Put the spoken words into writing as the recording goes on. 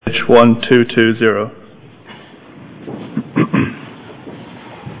1220.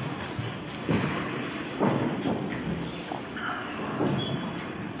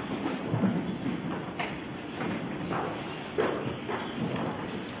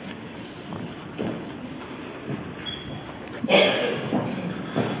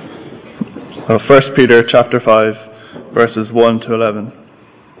 So 1 Peter chapter 5, verses 1 to 11.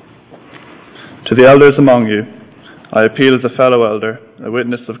 To the elders among you, I appeal as a fellow elder, a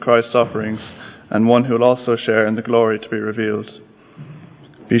witness of Christ's sufferings, and one who will also share in the glory to be revealed.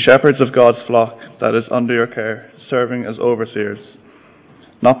 Be shepherds of God's flock that is under your care, serving as overseers,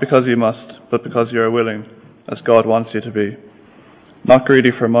 not because you must, but because you are willing, as God wants you to be. Not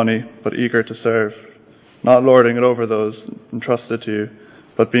greedy for money, but eager to serve, not lording it over those entrusted to you,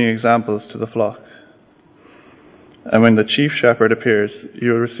 but being examples to the flock. And when the chief shepherd appears,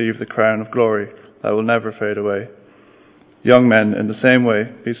 you will receive the crown of glory that will never fade away. Young men, in the same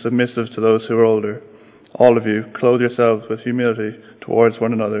way, be submissive to those who are older. All of you, clothe yourselves with humility towards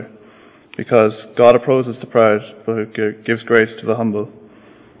one another, because God opposes the proud, but gives grace to the humble.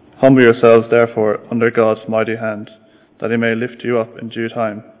 Humble yourselves, therefore, under God's mighty hand, that he may lift you up in due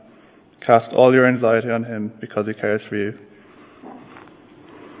time. Cast all your anxiety on him, because he cares for you.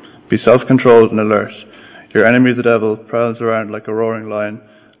 Be self-controlled and alert. Your enemy the devil prowls around like a roaring lion,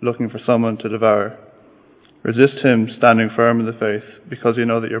 looking for someone to devour. Resist him, standing firm in the faith, because you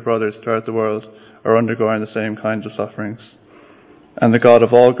know that your brothers throughout the world are undergoing the same kinds of sufferings. And the God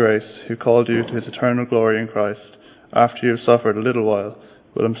of all grace, who called you to his eternal glory in Christ, after you have suffered a little while,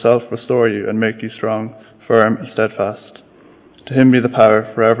 will himself restore you and make you strong, firm, and steadfast. To him be the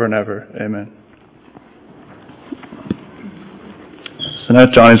power forever and ever. Amen. So now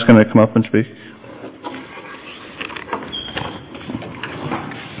Johnny's going to come up and speak. Do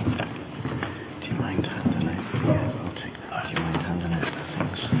you mind handing it? Yeah, I'll take that. Do you mind handing it?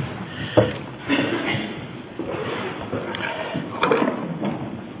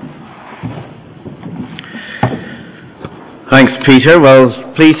 Thanks, Peter.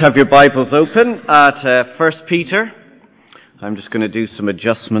 Well, please have your Bibles open at 1 Peter. I'm just going to do some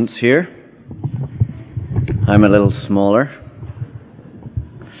adjustments here. I'm a little smaller.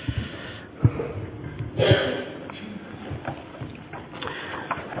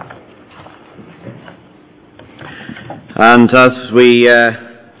 And as we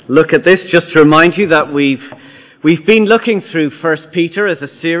look at this, just to remind you that we've been looking through 1 Peter as a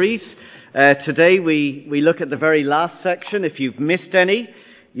series. Today we look at the very last section. If you've missed any,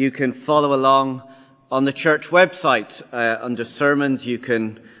 you can follow along on the church website. Under sermons, you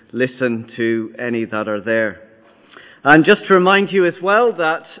can listen to any that are there. And just to remind you as well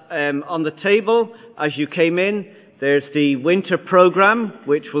that on the table, as you came in, there's the winter program,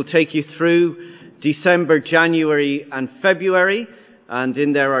 which will take you through December, January and February. And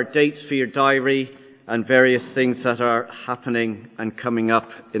in there are dates for your diary and various things that are happening and coming up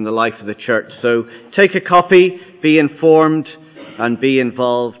in the life of the church. So take a copy, be informed and be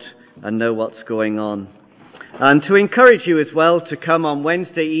involved and know what's going on. And to encourage you as well to come on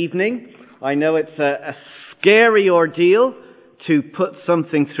Wednesday evening. I know it's a scary ordeal to put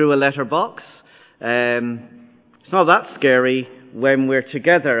something through a letterbox. It's not that scary when we're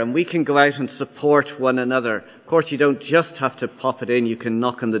together and we can go out and support one another. Of course, you don't just have to pop it in, you can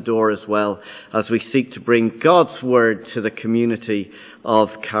knock on the door as well as we seek to bring God's word to the community of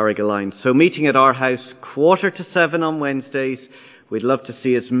Carrigaline. So meeting at our house 6:45 on Wednesdays. We'd love to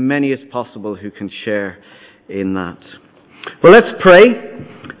see as many as possible who can share in that. Well, let's pray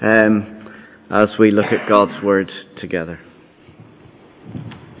as we look at God's word together.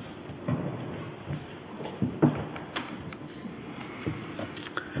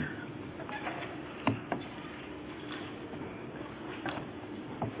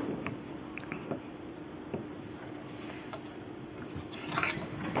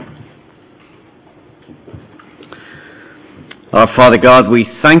 Our Father God, we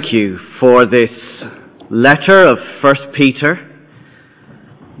thank you for this letter of 1 Peter.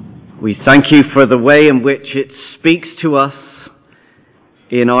 We thank you for the way in which it speaks to us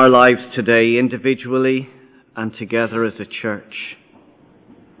in our lives today, individually and together as a church.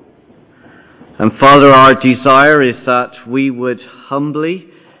 And Father, our desire is that we would humbly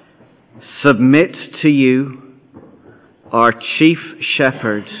submit to you, our chief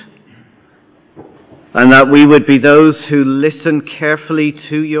shepherd, and that we would be those who listen carefully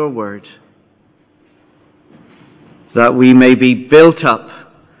to your word, that we may be built up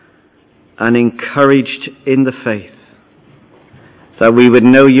and encouraged in the faith, that we would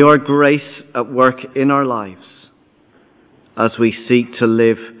know your grace at work in our lives as we seek to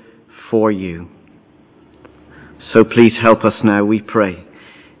live for you. So please help us now, we pray,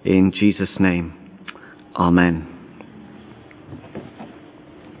 In Jesus' name, amen.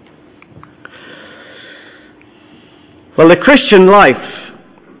 Well, the Christian life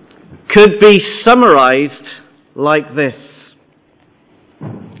could be summarized like this.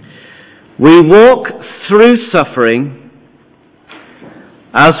 We walk through suffering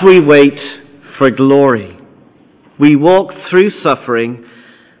as we wait for glory. We walk through suffering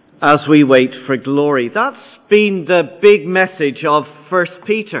as we wait for glory. That's been the big message of 1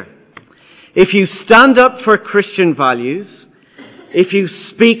 Peter. If you stand up for Christian values, if you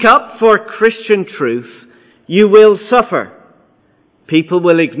speak up for Christian truth, you will suffer. People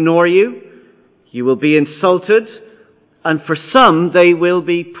will ignore you. You will be insulted. And for some, they will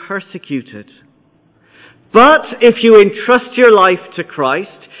be persecuted. But if you entrust your life to Christ,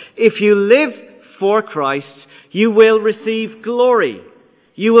 if you live for Christ, you will receive glory.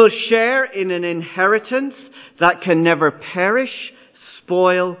 You will share in an inheritance that can never perish,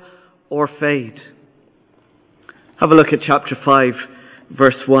 spoil, or fade. Have a look at chapter 5,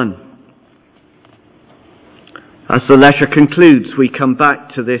 verse 1. As the letter concludes, we come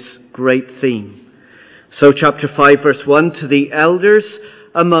back to this great theme. So chapter 5, verse 1, to the elders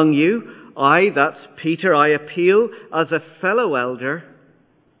among you, that's Peter, I appeal as a fellow elder,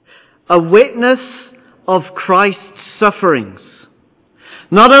 a witness of Christ's sufferings.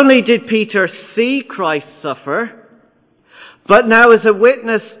 Not only did Peter see Christ suffer, but now as a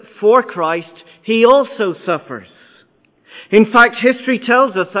witness for Christ, he also suffers. In fact, history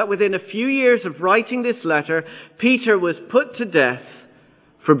tells us that within a few years of writing this letter, Peter was put to death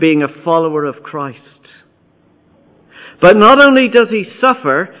for being a follower of Christ. But not only does he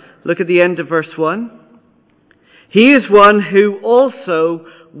suffer, look at the end of verse 1, he is one who also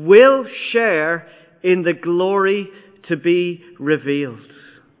will share in the glory to be revealed.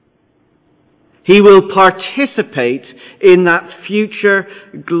 He will participate in that future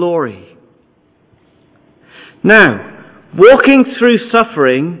glory. Now, walking through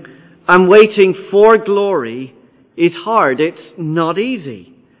suffering and waiting for glory is hard. It's not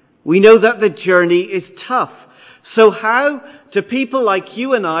easy. We know that the journey is tough. So how do people like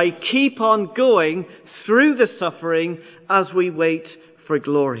you and I keep on going through the suffering as we wait for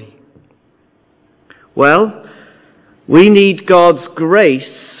glory? Well, we need God's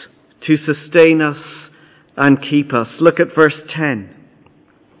grace to sustain us and keep us. Look at verse 10.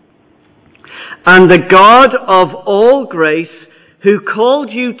 And the God of all grace, who called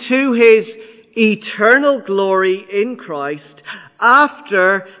you to his eternal glory in Christ,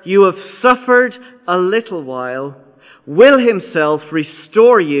 after you have suffered a little while, will himself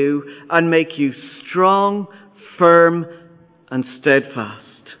restore you and make you strong, firm, and steadfast.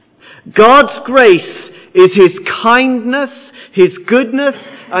 God's grace is his kindness, his goodness,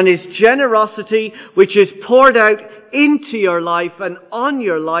 and his generosity, which is poured out into your life and on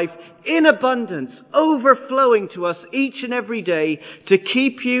your life in abundance, overflowing to us each and every day to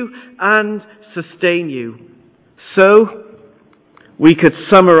keep you and sustain you. So, we could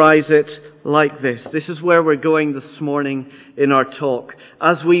summarize it like this. This is where we're going this morning in our talk.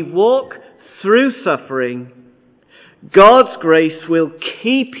 As we walk through suffering, God's grace will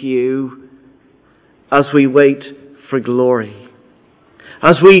keep you as we wait for glory.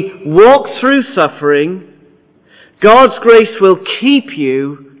 As we walk through suffering, God's grace will keep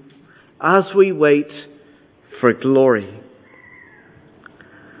you as we wait for glory.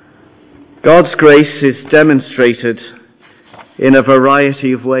 God's grace is demonstrated in a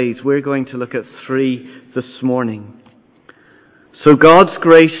variety of ways. We're going to look at 3 this morning. So God's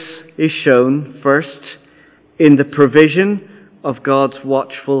grace is shown first in the provision of God's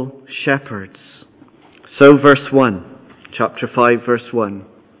watchful shepherds. So verse 1, chapter 5, verse 1.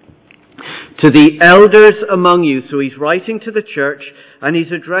 To the elders among you. So he's writing to the church and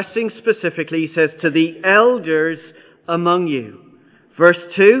he's addressing specifically, he says, to the elders among you. Verse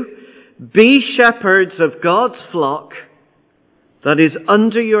 2, be shepherds of God's flock that is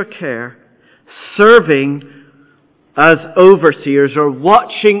under your care, serving as overseers or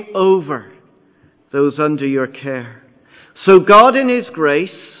watching over those under your care. So God in his grace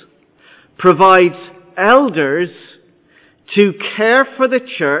provides elders to care for the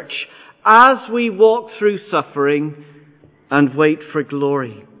church as we walk through suffering and wait for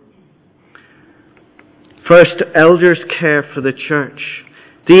glory. First, elders care for the church.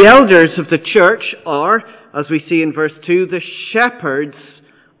 The elders of the church are, as we see in verse 2, the shepherds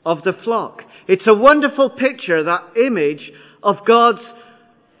of the flock. It's a wonderful picture, that image of God's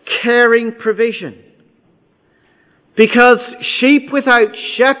caring provision. Because sheep without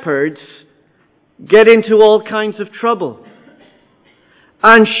shepherds get into all kinds of trouble.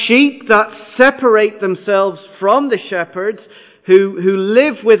 And sheep that separate themselves from the shepherds, who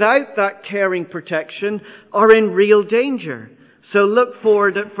live without that caring protection are in real danger. So look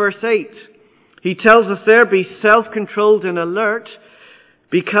forward at verse 8. He tells us there, be self-controlled and alert,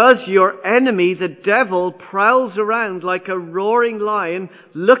 because your enemy, the devil, prowls around like a roaring lion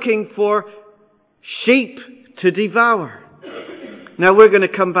looking for sheep to devour. Now we're going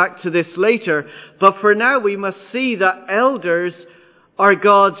to come back to this later, but for now we must see that elders are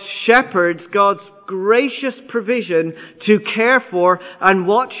God's shepherds, God's gracious provision to care for and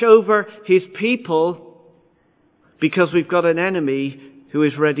watch over His people, because we've got an enemy who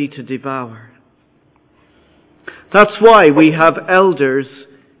is ready to devour. That's why we have elders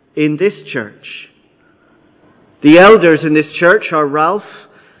in this church. The elders in this church are Ralph,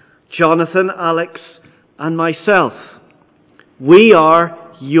 Jonathan, Alex, and myself. We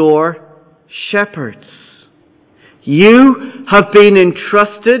are your shepherds. You have been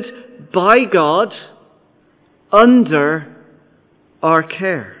entrusted by God under our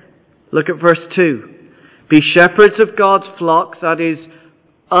care. Look at verse 2. Be shepherds of God's flock, that is,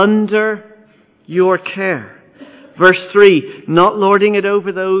 under your care. Verse 3, not lording it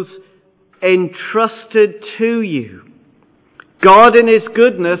over those entrusted to you. God in His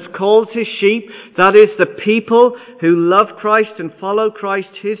goodness calls His sheep, that is the people who love Christ and follow Christ,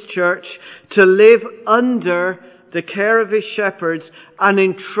 His church, to live under the care of His shepherds and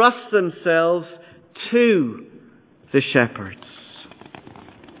entrust themselves to the shepherds.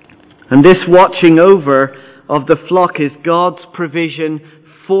 And this watching over of the flock is God's provision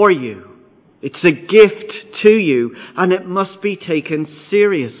for you. It's a gift to you, and it must be taken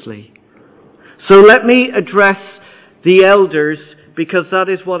seriously. So let me address the elders, because that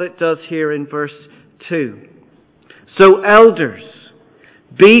is what it does here in verse 2. So elders,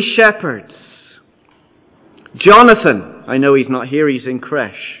 be shepherds. Jonathan, I know he's not here, he's in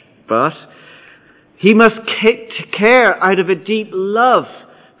creche, but he must care out of a deep love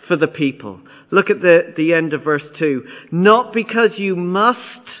for the people. Look at the end of verse 2. Not because you must,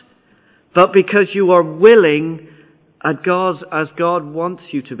 but because you are willing as God wants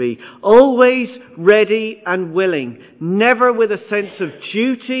you to be. Always ready and willing. Never with a sense of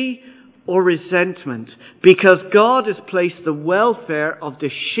duty or resentment. Because God has placed the welfare of the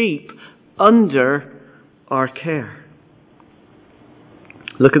sheep under our care.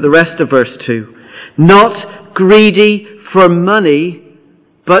 Look at the rest of verse 2. Not greedy for money,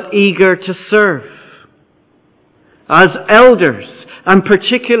 but eager to serve. As elders, and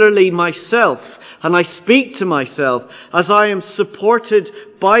particularly myself, and I speak to myself as I am supported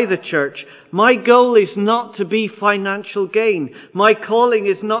by the church, my goal is not to be financial gain. My calling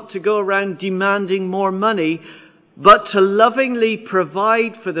is not to go around demanding more money, but to lovingly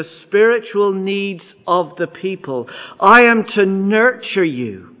provide for the spiritual needs of the people. I am to nurture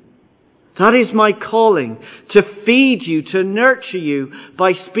you. That is my calling, to feed you, to nurture you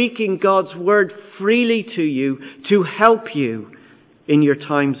by speaking God's word freely to you, to help you in your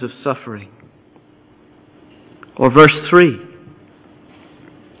times of suffering. Or verse 3,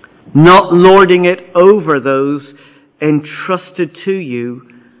 not lording it over those entrusted to you,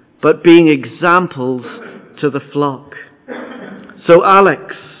 but being examples to the flock. So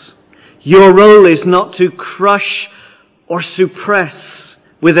Alex, your role is not to crush or suppress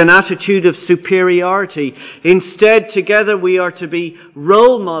with an attitude of superiority. Instead, together we are to be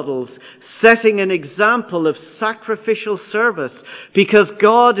role models, setting an example of sacrificial service, because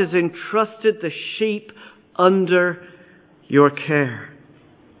God has entrusted the sheep under your care.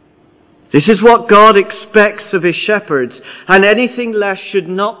 This is what God expects of His shepherds, and anything less should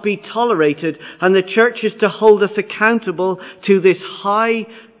not be tolerated, and the church is to hold us accountable to this high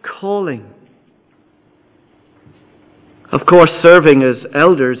calling. Of course, serving as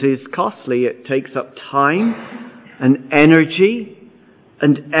elders is costly. It takes up time and energy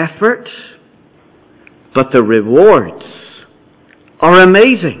and effort, but the rewards are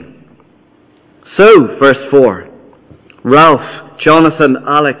amazing. So, verse 4, Ralph, Jonathan,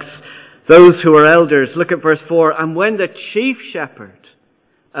 Alex, those who are elders, look at verse 4, and when the chief shepherd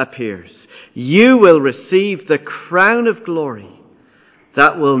appears, you will receive the crown of glory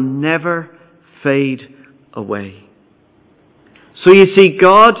that will never fade away. So you see,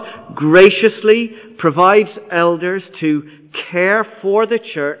 God graciously provides elders to care for the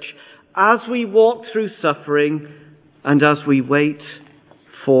church as we walk through suffering and as we wait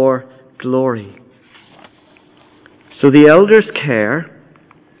for glory. So the elders care,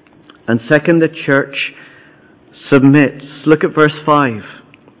 and second, the church submits. Look at verse 5.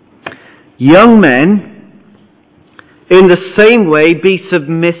 Young men, in the same way, be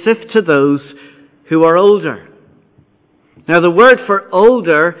submissive to those who are older. Now the word for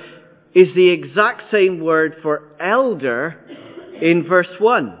older is the exact same word for elder in verse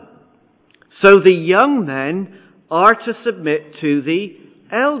 1. So the young men are to submit to the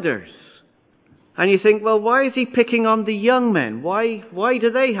elders. And you think, well, why is he picking on the young men? Why do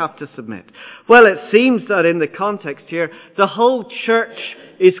they have to submit? Well, it seems that in the context here, the whole church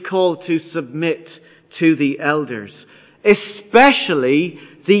is called to submit to the elders, especially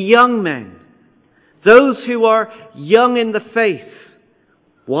the young men, those who are young in the faith.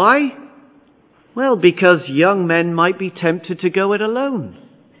 Why? Well, because young men might be tempted to go it alone.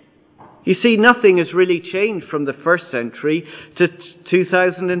 You see, nothing has really changed from the first century to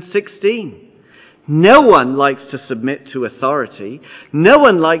 2016. No one likes to submit to authority. No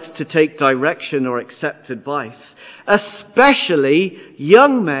one likes to take direction or accept advice, especially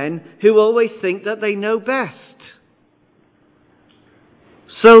young men who always think that they know best.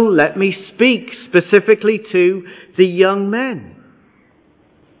 So let me speak specifically to the young men.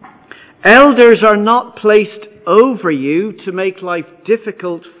 Elders are not placed over you to make life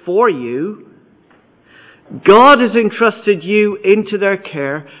difficult for you. God has entrusted you into their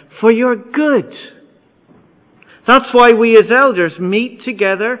care for your good. That's why we as elders meet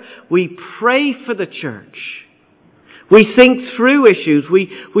together. We pray for the church. We think through issues.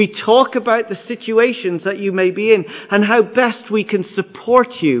 We talk about the situations that you may be in and how best we can support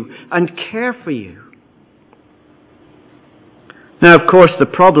you and care for you. Now, of course, the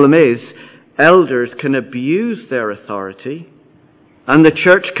problem is elders can abuse their authority and the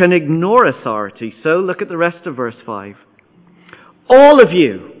church can ignore authority. So look at the rest of verse 5. All of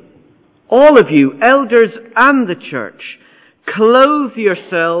you, elders and the church, clothe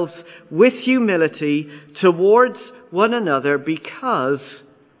yourselves with humility towards one another, because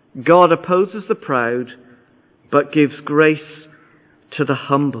God opposes the proud but gives grace to the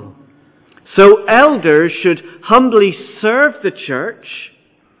humble. So elders should humbly serve the church,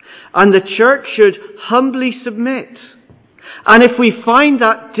 and the church should humbly submit. And if we find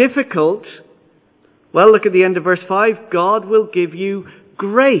that difficult, well, look at the end of verse 5. God will give you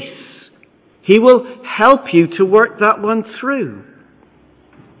grace. He will help you to work that one through.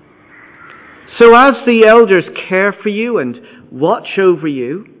 So as the elders care for you and watch over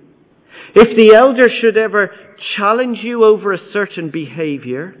you, if the elder should ever challenge you over a certain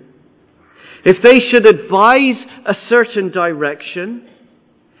behavior, if they should advise a certain direction,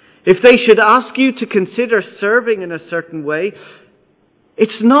 if they should ask you to consider serving in a certain way,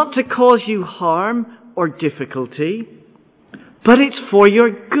 it's not to cause you harm or difficulty, but it's for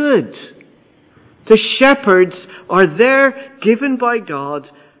your good. The shepherds are there given by God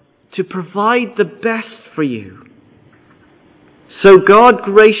to provide the best for you. So God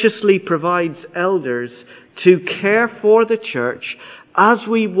graciously provides elders to care for the church as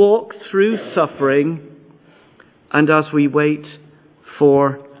we walk through suffering and as we wait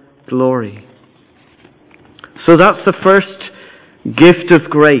for glory. So that's the first gift of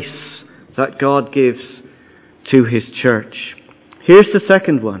grace that God gives to His church. Here's the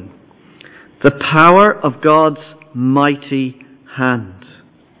second one. The power of God's mighty hand.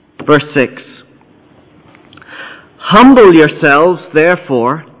 Verse 6. Humble yourselves,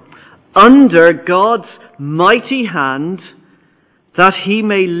 therefore, under God's mighty hand, that He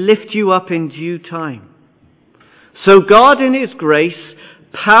may lift you up in due time. So God in His grace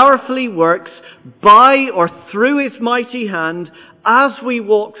powerfully works by or through His mighty hand as we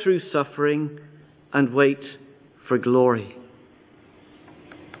walk through suffering and wait for glory.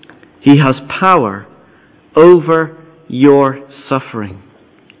 He has power over your suffering.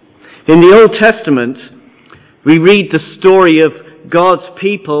 In the Old Testament, we read the story of God's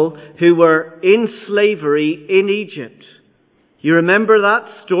people who were in slavery in Egypt. You remember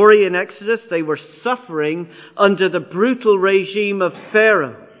that story in Exodus? They were suffering under the brutal regime of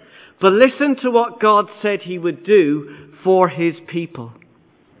Pharaoh. But listen to what God said He would do for His people.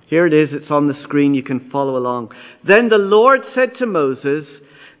 Here it is, it's on the screen, you can follow along. Then the Lord said to Moses,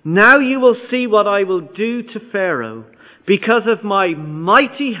 "Now you will see what I will do to Pharaoh. Because of my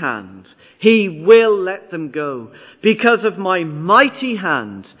mighty hand, he will let them go. Because of my mighty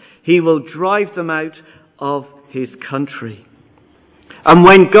hand, He will drive them out of His country." And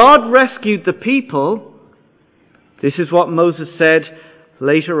when God rescued the people, this is what Moses said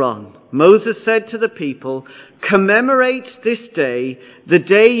later on. Moses said to the people, "Commemorate this day, the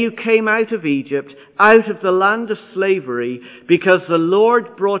day you came out of Egypt, out of the land of slavery, because the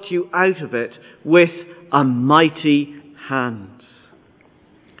Lord brought you out of it with a mighty hand."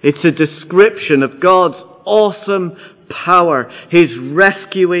 It's a description of God's awesome power, His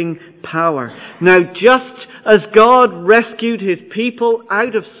rescuing power. Now, just as God rescued His people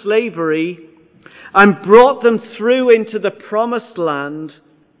out of slavery and brought them through into the promised land,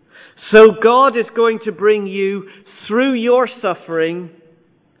 So God is going to bring you through your suffering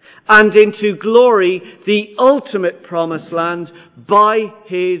and into glory, the ultimate promised land, by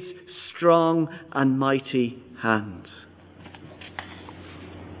His strong and mighty hand.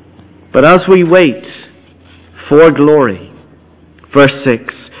 But as we wait for glory, verse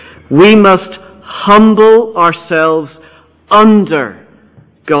 6, we must humble ourselves under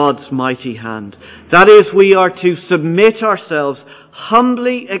God's mighty hand. That is, we are to submit ourselves,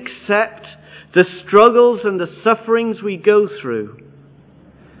 humbly accept the struggles and the sufferings we go through.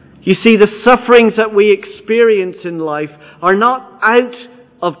 You see, the sufferings that we experience in life are not out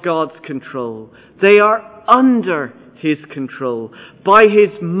of God's control. They are under His control. By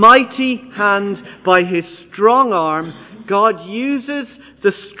His mighty hand, by His strong arm, God uses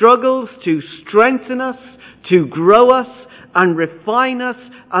the struggles to strengthen us, to grow us, and refine us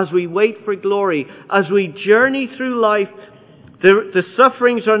as we wait for glory. As we journey through life, the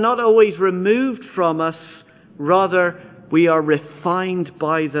sufferings are not always removed from us. Rather, we are refined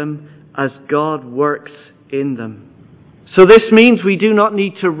by them as God works in them. So this means we do not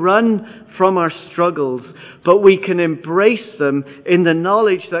need to run from our struggles, but we can embrace them in the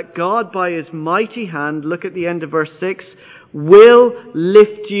knowledge that God, by His mighty hand, look at the end of verse 6, will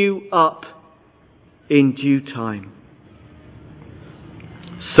lift you up in due time.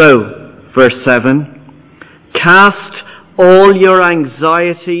 So, verse 7, cast all your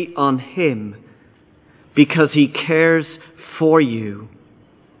anxiety on Him, because He cares for you.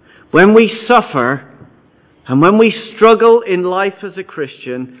 When we suffer and when we struggle in life as a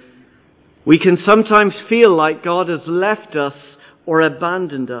Christian, we can sometimes feel like God has left us or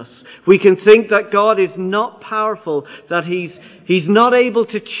abandoned us. We can think that God is not powerful, that He's not able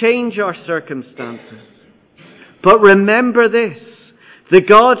to change our circumstances. But remember this, the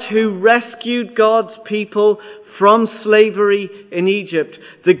God who rescued God's people from slavery in Egypt,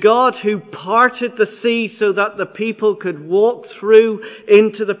 the God who parted the sea so that the people could walk through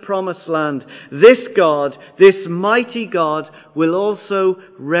into the promised land, this God, this mighty God, will also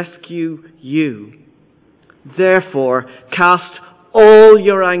rescue you. Therefore, cast all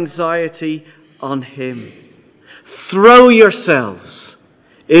your anxiety on Him. Throw yourselves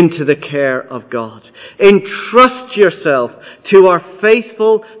into the care of God. Entrust yourself to our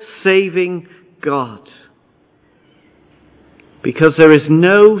faithful, saving God. Because there is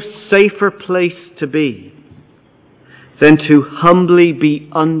no safer place to be than to humbly be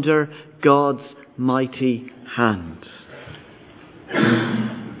under God's mighty hand.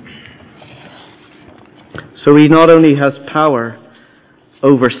 So He not only has power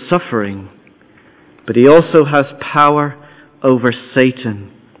over suffering, but He also has power over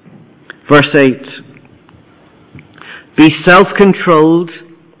Satan. Verse 8, be self-controlled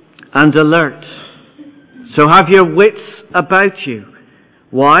and alert. So have your wits about you.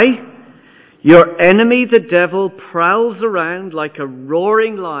 Why? Your enemy, the devil, prowls around like a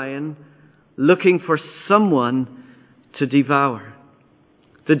roaring lion looking for someone to devour.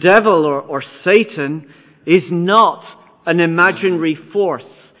 The devil, or Satan, is not an imaginary force.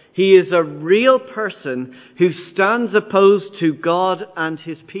 He is a real person who stands opposed to God and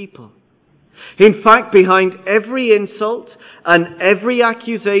His people. In fact, behind every insult and every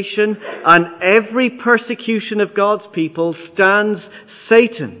accusation and every persecution of God's people stands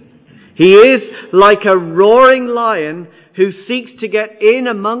Satan. He is like a roaring lion who seeks to get in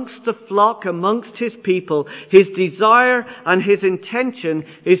amongst the flock, amongst His people. His desire and his intention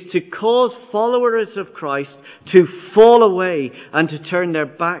is to cause followers of Christ to fall away and to turn their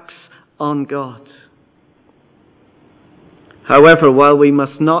backs on God. However, while we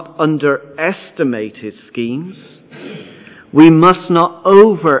must not underestimate his schemes, we must not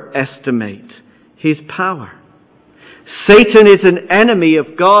overestimate his power. Satan is an enemy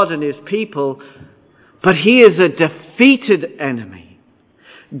of God and His people, but he is a defeated enemy.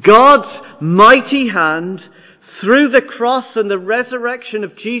 God's mighty hand, through the cross and the resurrection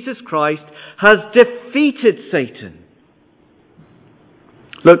of Jesus Christ, has defeated Satan.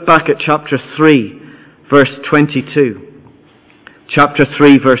 Look back at chapter 3, verse 22. Chapter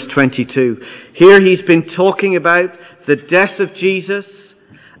 3, verse 22. Here he's been talking about the death of Jesus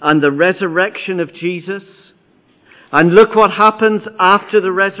and the resurrection of Jesus. And look what happens after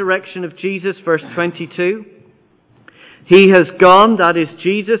the resurrection of Jesus, verse 22. He has gone, that is,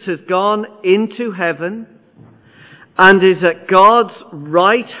 Jesus has gone into heaven and is at God's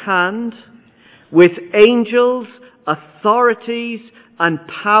right hand with angels, authorities, and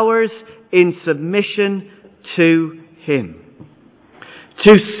powers in submission to Him.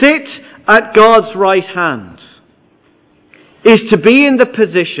 To sit at God's right hand is to be in the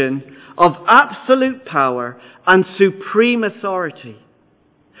position of absolute power and supreme authority.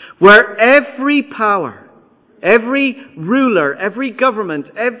 where every power, every ruler, every government,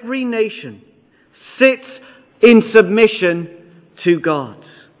 every nation sits in submission to God,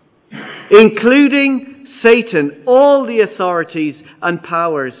 including Satan. All the authorities and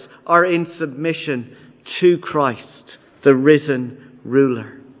powers are in submission to Christ, the risen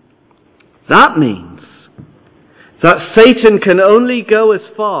ruler. That means that Satan can only go as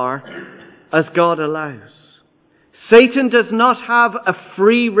far as God allows. Satan does not have a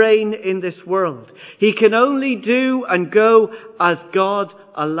free rein in this world. He can only do and go as God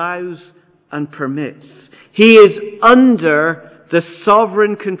allows and permits. He is under the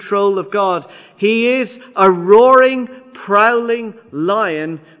sovereign control of God. He is a roaring, prowling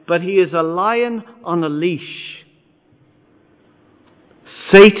lion, but he is a lion on a leash.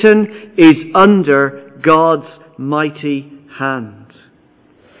 Satan is under God's mighty hand.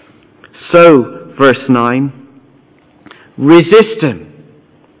 So, verse 9, resist him.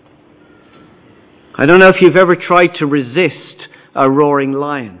 I don't know if you've ever tried to resist a roaring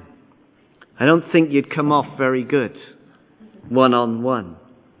lion. I don't think you'd come off very good, one-on-one.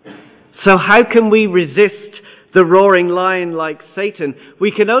 So how can we resist the roaring lion like Satan?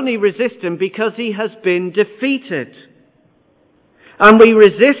 We can only resist him because he has been defeated. And we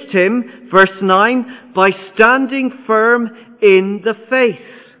resist him, verse 9, by standing firm in the faith.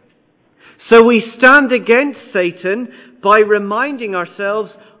 So we stand against Satan by reminding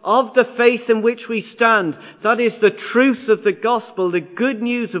ourselves of the faith in which we stand. That is the truth of the gospel, the good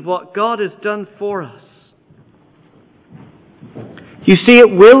news of what God has done for us. You see, it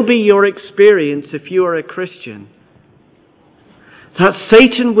will be your experience if you are a Christian that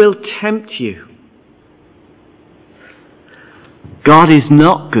Satan will tempt you. God is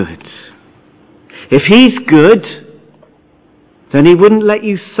not good. If he's good, then he wouldn't let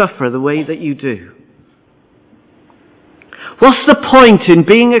you suffer the way that you do. What's the point in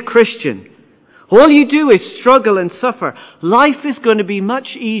being a Christian? All you do is struggle and suffer. Life is going to be much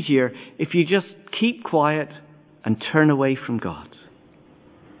easier if you just keep quiet and turn away from God.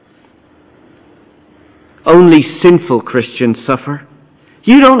 Only sinful Christians suffer.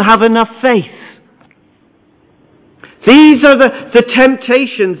 You don't have enough faith. These are the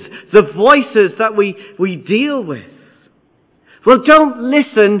temptations, the voices that we deal with. Well, don't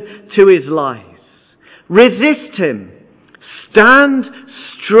listen to his lies. Resist him. Stand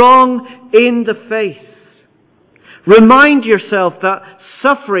strong in the faith. Remind yourself that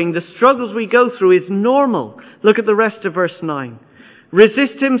suffering, the struggles we go through, is normal. Look at the rest of verse 9.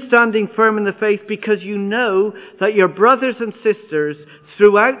 Resist him standing firm in the faith because you know that your brothers and sisters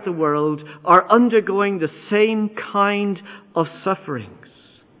throughout the world are undergoing the same kind of sufferings.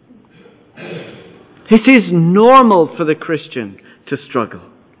 It is normal for the Christian to struggle.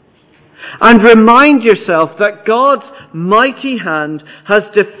 And remind yourself that God's mighty hand has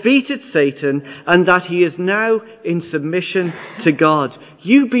defeated Satan and that he is now in submission to God.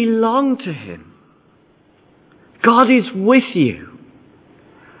 You belong to him. God is with you.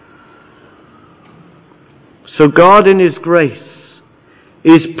 So God in his grace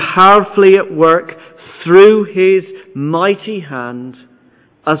is powerfully at work through his mighty hand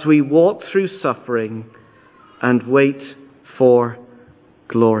as we walk through suffering and wait for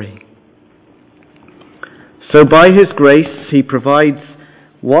glory. So by his grace he provides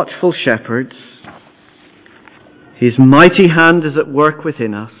watchful shepherds. His mighty hand is at work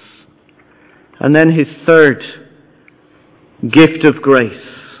within us. And then his third gift of grace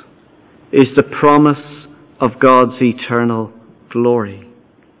is the promise of God's eternal glory.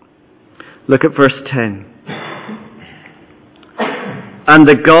 Look at verse 10. And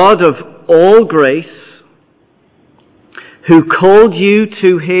the God of all grace, who called you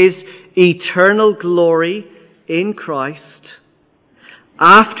to his eternal glory in Christ,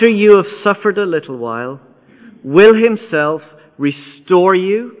 after you have suffered a little while, will himself restore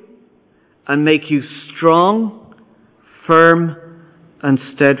you and make you strong, firm, and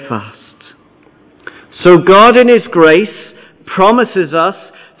steadfast. So God in his grace promises us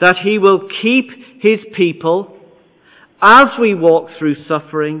that he will keep his people as we walk through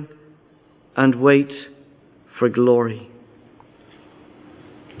suffering and wait for glory.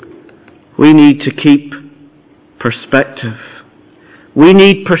 We need to keep perspective. We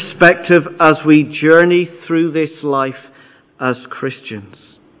need perspective as we journey through this life as Christians.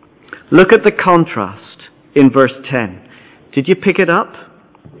 Look at the contrast in verse 10. Did you pick it up?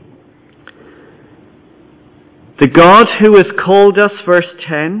 The God who has called us, verse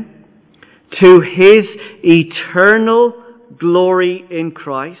 10, to his eternal glory in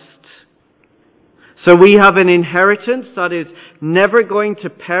Christ. So we have an inheritance that is never going to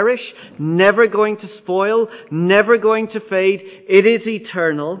perish, never going to spoil, never going to fade. It is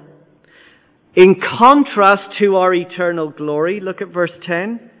eternal. In contrast to our eternal glory, look at verse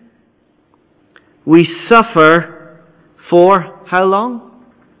 10. We suffer for how long?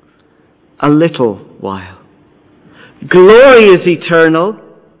 A little while. Glory is eternal.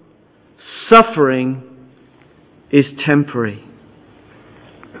 Suffering is temporary.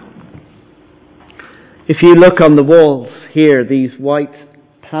 If you look on the walls here, these white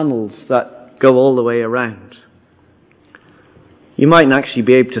panels that go all the way around, you mightn't actually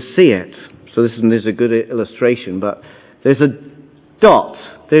be able to see it. So this is a good illustration, but there's a dot.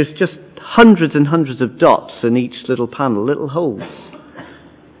 There's just hundreds and hundreds of dots in each little panel, little holes.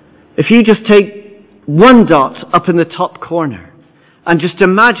 If you just take one dot up in the top corner and just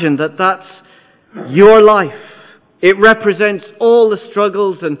imagine that that's your life. It represents all the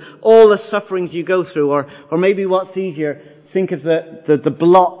struggles and all the sufferings you go through, or maybe what's easier, think of the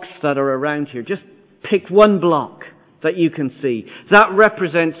blocks that are around here. Just pick one block that you can see. That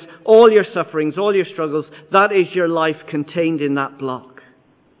represents all your sufferings, all your struggles. That is your life contained in that block.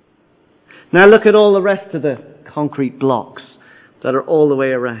 Now look at all the rest of the concrete blocks that are all the way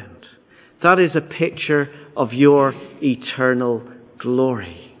around. That is a picture of your eternal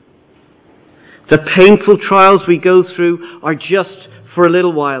glory. The painful trials we go through are just for a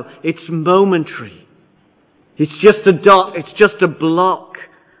little while. It's momentary. It's just a dot. It's just a block.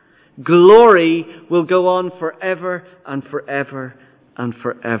 Glory will go on forever and forever and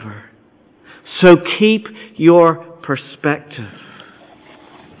forever. So keep your perspective.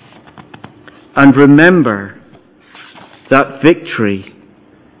 And remember that victory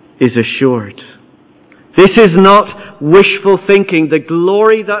is assured. This is not wishful thinking. The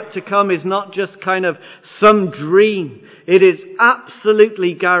glory that's to come is not just kind of some dream. It is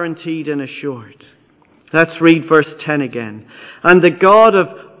absolutely guaranteed and assured. Let's read verse 10 again. And the God of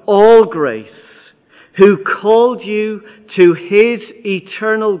all grace, who called you to His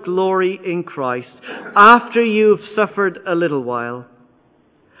eternal glory in Christ, after you have suffered a little while,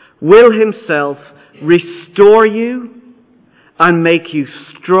 will Himself restore you and make you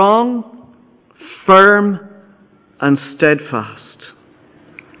strong, firm and steadfast.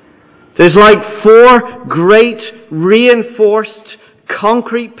 There's like 4 great reinforced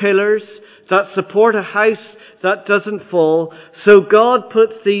concrete pillars that support a house that doesn't fall. So God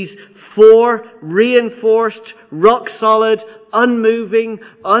puts these 4 reinforced, rock solid, unmoving,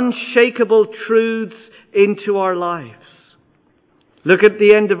 unshakable truths into our lives. Look at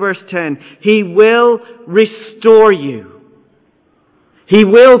the end of verse 10. He will restore you. He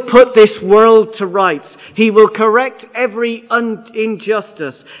will put this world to rights. He will correct every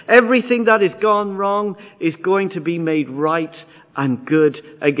injustice. Everything that has gone wrong is going to be made right and good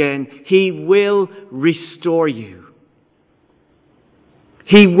again. He will restore you.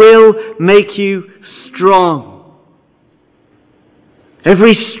 He will make you strong.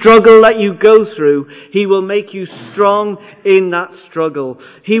 Every struggle that you go through, He will make you strong in that struggle.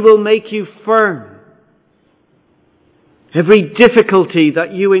 He will make you firm. Every difficulty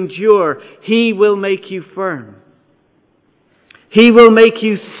that you endure, He will make you firm. He will make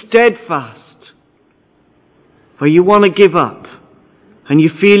you steadfast. Where you want to give up and you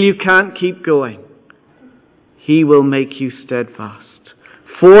feel you can't keep going, He will make you steadfast.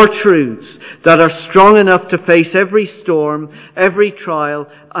 4 truths that are strong enough to face every storm, every trial,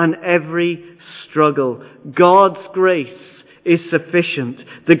 and every struggle. God's grace is sufficient.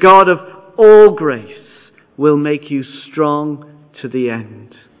 The God of all grace will make you strong to the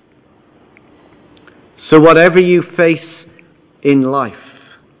end. So whatever you face in life,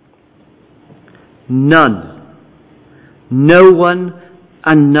 none, no one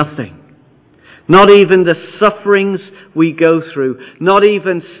and nothing, not even the sufferings we go through, not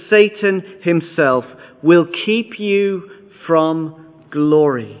even Satan himself, will keep you from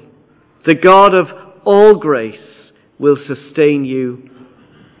glory. The God of all grace will sustain you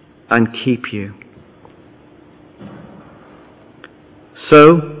and keep you.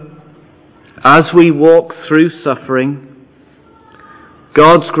 So, as we walk through suffering,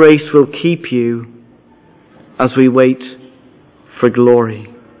 God's grace will keep you as we wait for glory.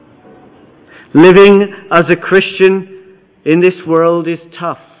 Living as a Christian in this world is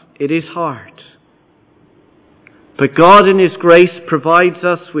tough. It is hard. But God in His grace provides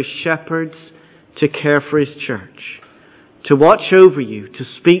us with shepherds to care for His church, to watch over you, to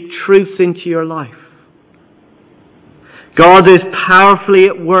speak truth into your life. God is powerfully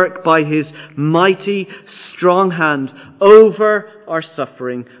at work by His mighty, strong hand over our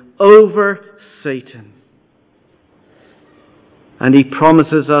suffering, over Satan. And he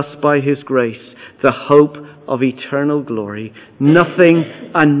promises us by his grace the hope of eternal glory. Nothing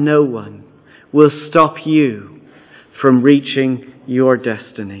and no one will stop you from reaching your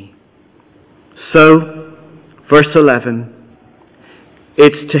destiny. So, verse 11,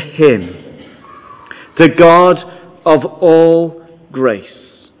 it's to him, the God of all grace,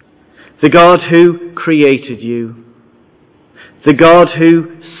 the God who created you, the God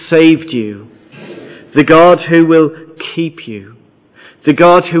who saved you, the God who will keep you, the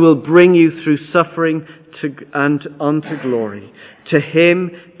God who will bring you through suffering and unto glory. To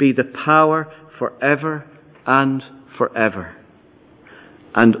him be the power forever and forever.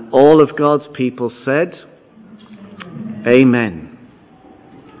 And all of God's people said, Amen.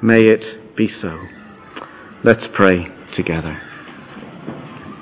 May it be so. Let's pray together.